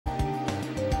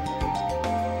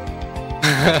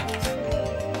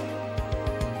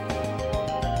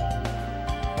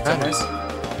Nice.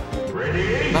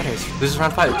 Matters. This is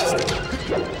round 5.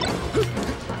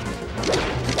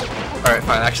 Alright,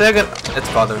 fine. Actually, it's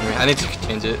bothering me. I need to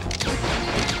change it.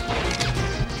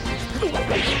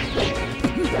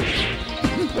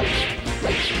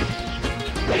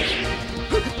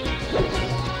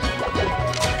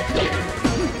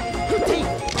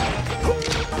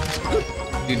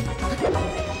 Dude.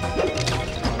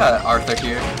 Arthur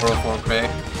here. 404 Cray.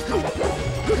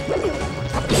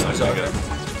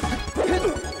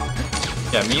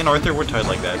 Yeah, me and Arthur were tied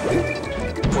like that.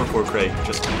 4-4 Cray,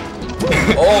 just.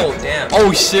 Oh, damn.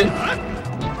 Oh shit!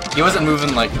 He wasn't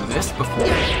moving like this before,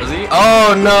 was he?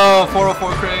 Oh no!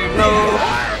 404 Cray, no!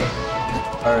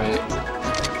 Alright.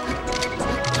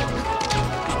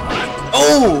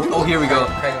 Oh! Oh, here we go.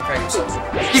 Craig himself.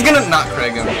 He's gonna not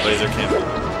Craig him. Laser camp.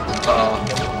 Uh-oh.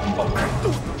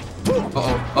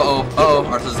 Uh-oh. Uh-oh. Uh-oh.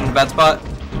 Arthur's in a bad spot.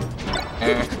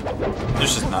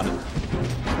 There's just not it.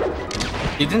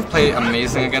 He didn't play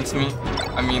amazing against me.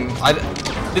 I mean, I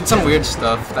did some weird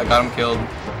stuff that got him killed.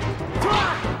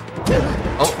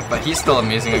 Oh, but he's still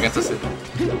amazing against us.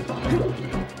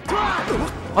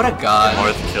 What a god.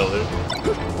 Marth killed her.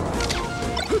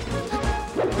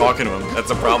 Talking to him,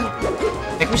 that's a problem. I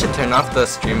think we should turn off the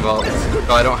stream vault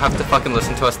so I don't have to fucking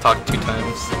listen to us talk 2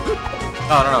 times.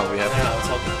 No, we have.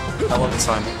 I love this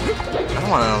time. I don't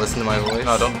want to listen to my voice.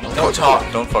 No, don't talk.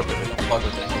 Don't fuck with it. Don't fuck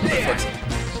with it.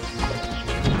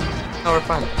 No, we're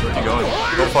fine. Where are you going?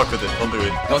 Don't fuck with it. Don't do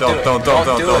it.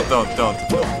 Don't.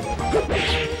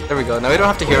 There we go. Now we don't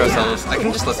have to hear ourselves. I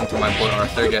can just listen to my boy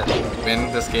Arthur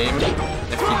win this game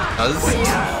if he does.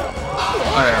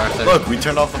 Alright, Arthur. Look, we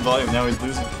turned off the volume. Now he's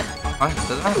losing. Fine,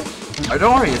 doesn't matter. Oh,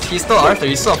 don't worry. He's still Arthur.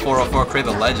 He's still 404 Cray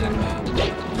the legend.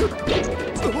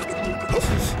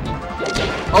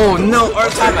 Oh no,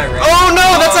 Arthur! Oh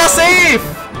no, that's not safe!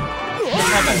 One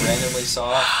time I randomly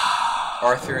saw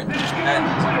Arthur and just Matt.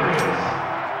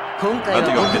 I have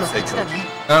to go hit fake coach.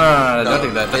 No, don't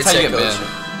do that. That's how you get banned.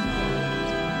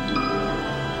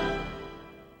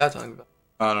 That's talking about.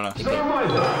 I don't know.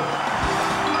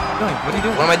 What are you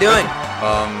doing? What am I doing?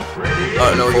 Oh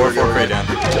no, 4-4 Cray down.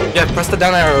 Yeah, press the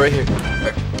down arrow right here.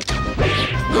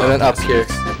 And then up here.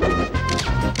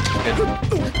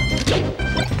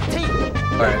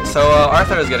 Alright, so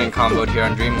Arthur is getting comboed here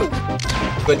on Dream.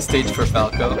 Good stage for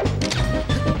Falco.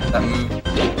 That move.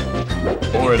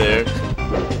 Over there.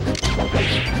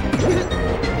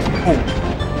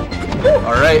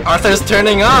 Alright, Arthur's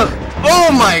turning up!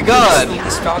 Oh my god!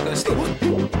 This Falco stage.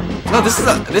 No, this is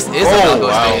a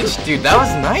Falco stage. Dude, that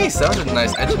was nice. That was a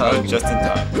nice edge hug. Just in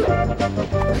time.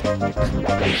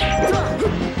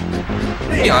 To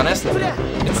be honest,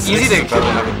 it's easy to kill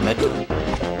him.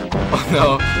 Oh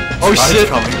no. Oh shit.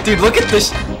 Dude, look at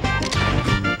this.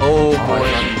 Oh boy.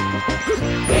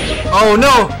 Oh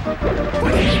no.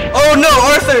 Oh no,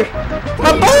 Arthur.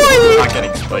 My boy. Not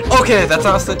getting spiked. Okay, that's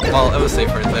honestly. Well, it was safe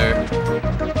right there.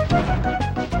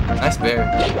 Nice bear.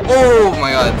 Oh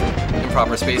my god.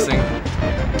 Improper spacing. Oh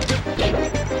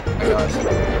my gosh.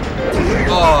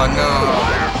 Oh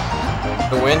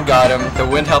no. The wind got him. The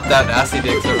wind helped that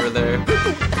Asidyx over there.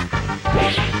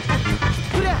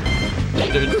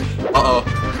 Dude. Uh-oh.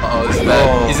 Uh-oh, this is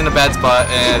bad. He's in a bad spot,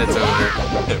 and it's over.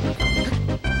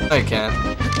 No, you can't.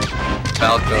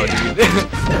 Falco, dude.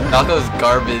 Falco's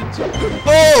garbage.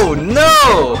 Oh,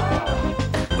 no!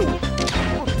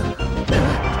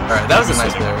 Alright, that was a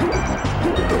nice bear.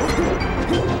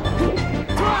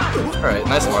 Alright,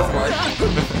 nice Marth.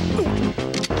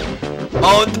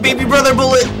 Oh, the baby brother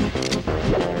bullet!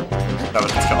 That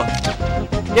was called.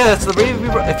 Yeah, that's the baby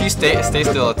brother. If you stay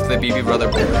still, it's the baby brother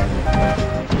bullet.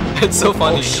 It's so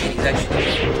funny. Oh shit, he's actually...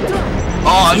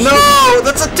 Oh no!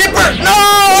 That's a tipper! No,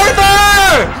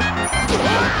 Arthur!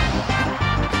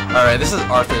 Alright, this is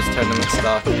Arthur's tournament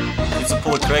stock. He needs to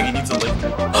pull a Craig, he needs a lick.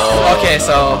 Oh. Okay,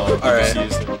 so alright.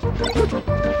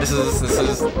 This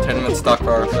is tournament stock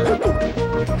for Arthur.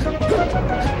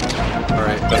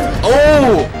 Alright.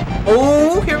 Oh!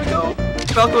 Oh, here we go.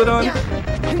 Falco done.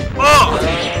 Oh!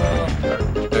 Arthur.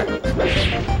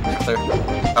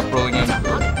 Stop rolling in.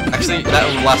 Actually, that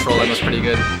last roll in was pretty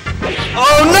good.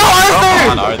 Oh no, Arthur!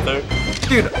 Come on, Arthur.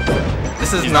 Dude,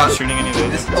 this is He's not shooting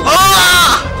anything.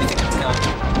 Ah! Do you think it's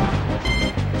counting?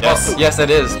 Yes. Oh, yes, it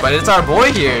is. But it's our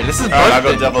boy here. This is Alright, I'll go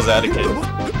birthday. devil's advocate.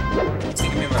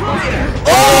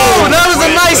 Oh, that was a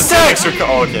nice tech!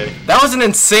 Oh, okay. That was an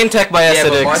insane tech by Yeah,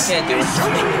 but Marth Asidyx. can't do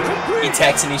anything. He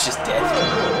attacks and he's just dead.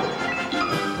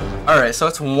 Alright, so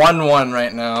it's 1-1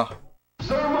 right now.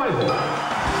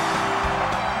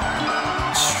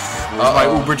 Where's my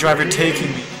Uber driver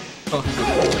taking me?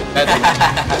 Bad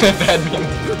meme. Bad meme.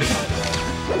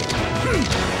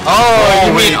 Oh,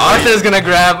 you mean Arthur's gonna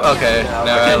grab? Okay, no,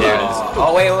 okay, here it is.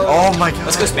 Oh, wait. Oh my god.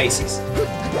 Let's go Spaceys.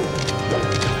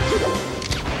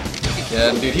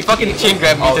 Yeah, dude, he fucking chain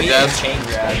grabbed me to death. Chain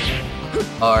grab.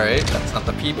 Alright, that's not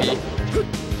the PP.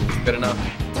 Good enough.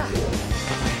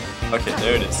 Okay,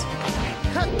 there it is.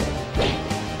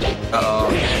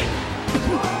 Uh-oh.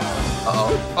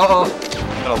 Uh-oh. Uh-oh.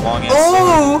 Got a long ass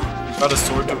sword. Got a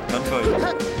sword to a gunfight.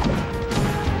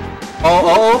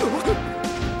 Oh.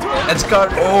 It's got.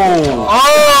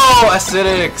 Oh,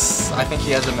 Asidyx. I think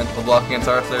he has a mental block against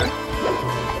Arthur.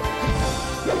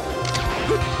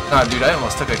 Nah, dude, I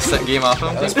almost took a set game off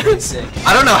him. That was pretty sick.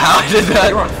 I don't know how I did that.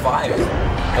 They were on fire.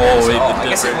 Oh, wait, I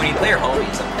guess when you play your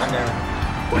homies, I'm there.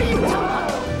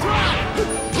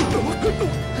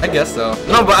 I guess so.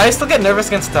 No, but I still get nervous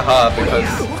against Taha because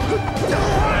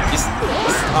he's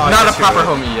not a proper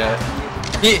homie yet.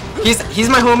 He's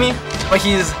my homie, but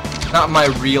he's not my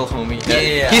real homie yet.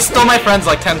 Yeah. He stole my friends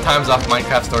like 10 times off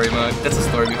Minecraft story mode. That's the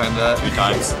story behind that. 3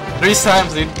 times. 3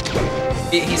 times, dude.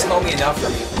 He's homie enough for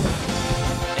me.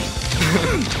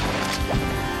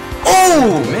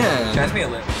 Oh man! Can I be a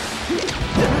lip?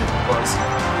 Where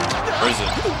is it?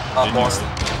 Boston.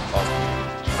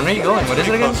 Where are you going? What is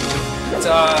it again? It's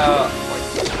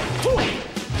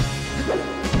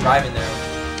driving there.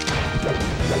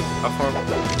 How far?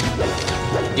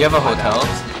 You have a hotel?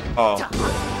 Oh.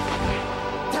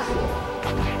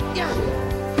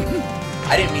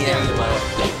 I didn't meet anyone in my life.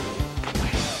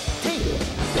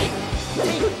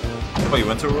 Oh, you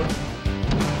went to a room?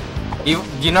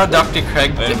 You know Dr.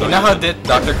 Craig? You know how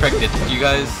Dr. Craig did you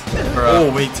guys? For,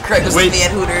 oh wait, Craig was with me at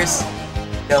Hooters.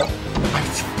 No.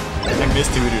 I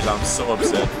missed Hooters. I'm so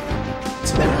upset.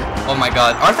 Oh my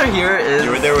God, Arthur here is.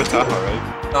 You were there with Taha, right?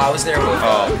 No, I was there with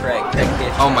Craig. Craig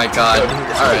did. Oh my God.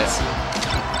 All right.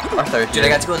 Arthur. Dude, I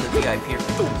got to go in the VIP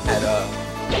room at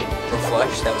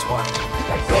Reflesh. That was one.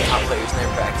 All top players in there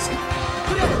practicing.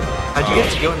 How'd you get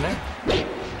to go in there?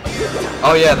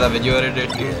 Oh yeah, the video editor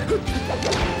too. Yeah.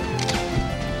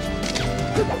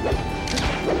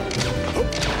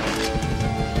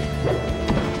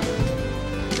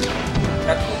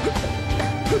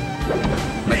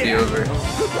 Might be over.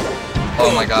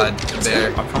 Oh my God,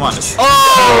 there. Oh, come on.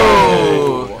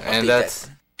 Oh! And that's.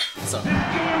 Is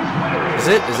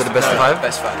it? Is it a best of 5?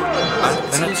 Best 5.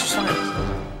 Is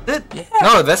it? Yeah.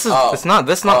 No, this is. It's not.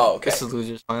 This not. Oh, okay. This is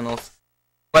losers finals.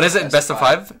 But is it best of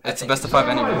 5? It's best of 5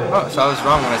 anyway. Oh, so I was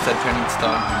wrong when I said turning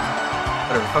stone.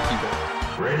 Whatever. Fuck you, bro.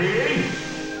 Ready?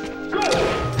 Go!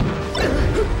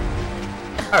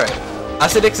 Alright.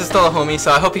 Asidyx is still a homie,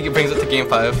 so I hope he brings it to game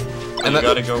 5. And You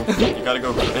gotta go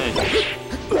big.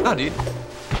 No, dude.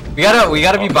 We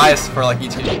gotta be biased for like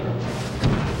each game.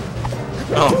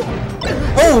 Oh.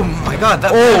 Oh my God,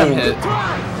 that Venom hit.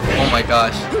 Oh my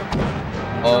gosh.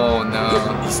 Oh no.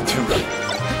 He's too good.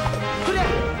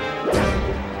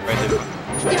 Right there.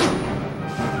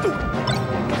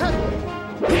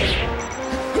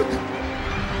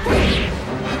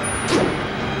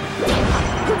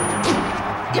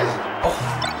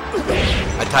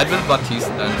 I tied with Baptiste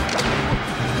then.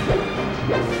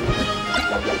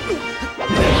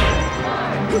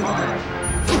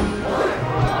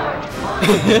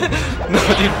 No,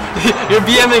 dude. You're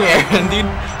BMing Aaron, dude.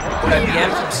 I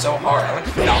BM'd him so hard. I went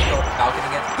to Falcon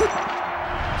again.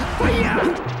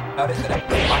 How did I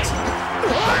box him?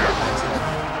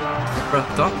 Bro,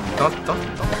 don't talk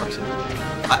shit.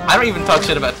 I don't even talk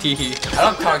shit about Teehee. I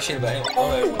don't talk shit about anyone.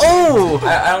 Oh! I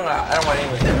don't want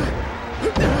anyone.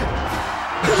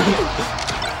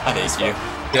 I hate you.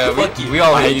 Yeah, Fuck you. we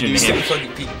all I hate hate you, your dude. name.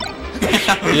 Fucking Pete.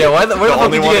 Yeah, where the The fuck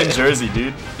only did you one get? in Jersey,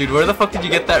 dude. Dude, where the fuck did you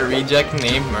get that reject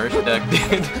name merch deck,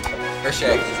 dude?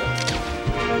 Urshak is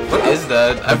What is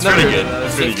that? I've That's never pretty heard good. of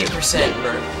That's that. pretty good. 50%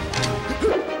 burn.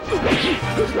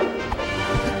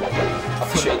 I'll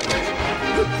show you the merch.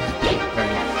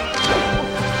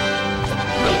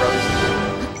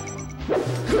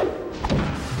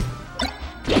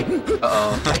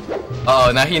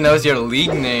 Oh, now he knows your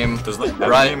league name. Does like that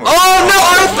Right. name or- Oh no,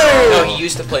 Arthur! No, he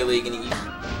used to play League and he...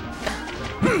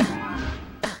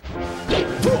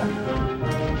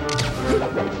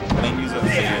 Can use it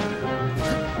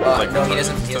like no, he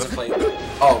doesn't play...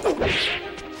 Oh,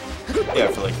 yeah,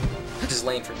 for like this is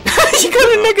lane for... You got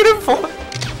a -4.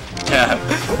 yeah.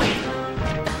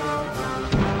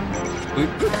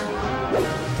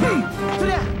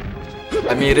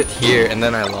 I made it here and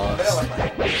then I lost.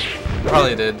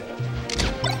 Probably did.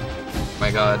 My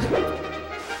God.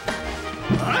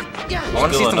 I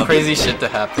want to see some crazy shit to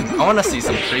happen. I want to see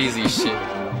some crazy shit.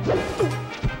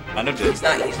 I know He's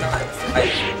not...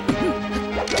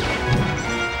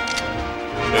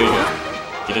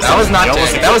 That was not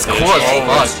jank. That was cool as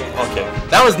fuck. Okay.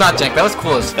 That was not jank. That was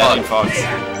cool as fuck.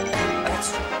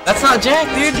 That's not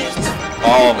jank, dude.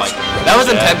 Oh my god. That was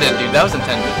intended, dude. That was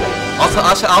intended.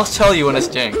 I'll tell you when it's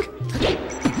jank.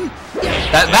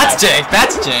 That's jank.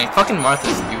 That's jank. Fucking Marth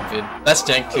is stupid. That's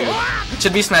jank too. It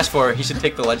should be Smash 4. He should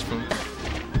take the ledge from.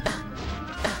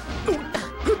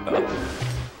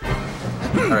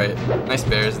 Alright. Nice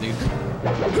bears, dude.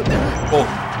 Oh.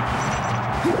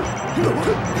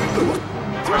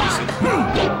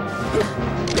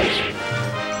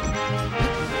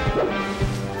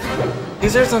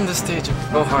 Users on this stage are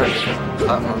so hard.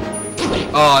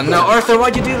 Oh no, Arthur,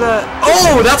 why'd you do that?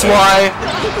 Oh, that's why!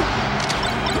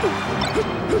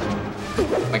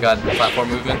 Oh my god, platform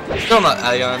movement. Still not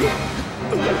Aion.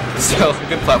 Still,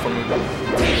 good platform movement.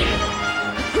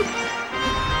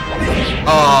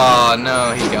 Oh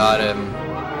no, he got him.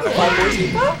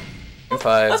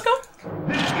 Let's go.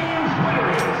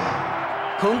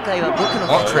 I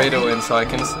want Cray to win, so I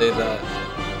can say that.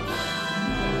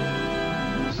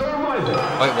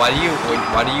 Wait, why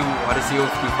does he owe you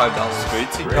 $5?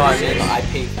 No, I mean, I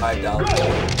paid $5.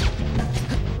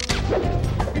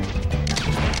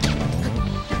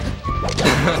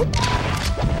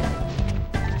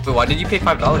 Wait, why did you pay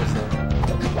 $5 though?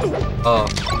 Oh.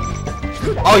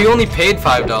 Oh, you only paid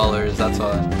 $5, that's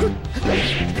why.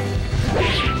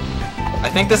 I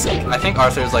think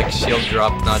Arthur's like shield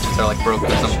drop notches are like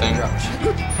broken or something.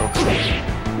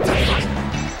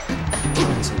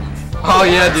 Oh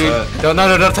yeah, dude.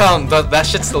 No, don't tell him. That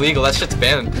shit's illegal. That shit's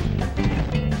banned.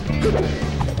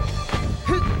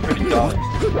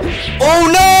 Oh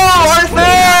no,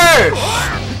 Arthur!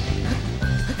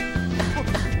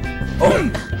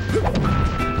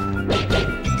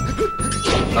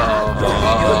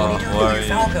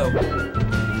 Falco.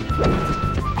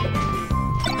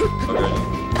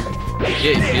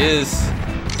 Yeah, he is.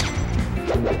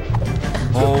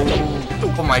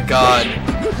 Oh my god.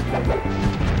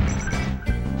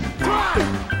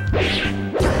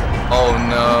 Oh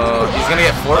no, he's gonna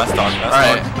get 4 stock.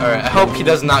 Alright. I hope he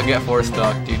does not get 4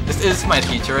 stock, dude. This is my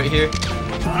teacher right here.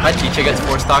 My teacher gets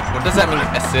 4 stock. What does that mean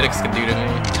Asidyx can do to me?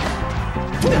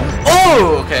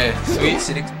 Oh, okay, sweet.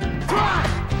 Asidyx.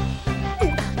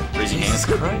 Jesus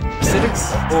Christ.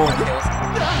 Asidyx?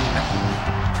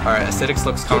 Alright, Asidyx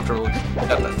looks comfortable.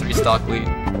 Got that 3 stock lead.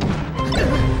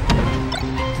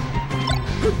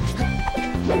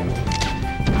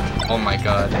 Oh my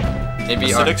god. Maybe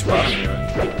Asidyx brought him here.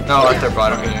 No, Arthur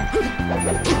brought him here.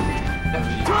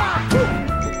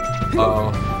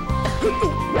 Uh-oh.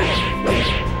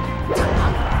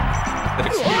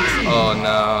 Oh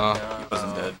no. He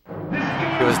wasn't dead.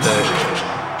 He was dead.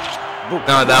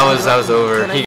 No, that was over.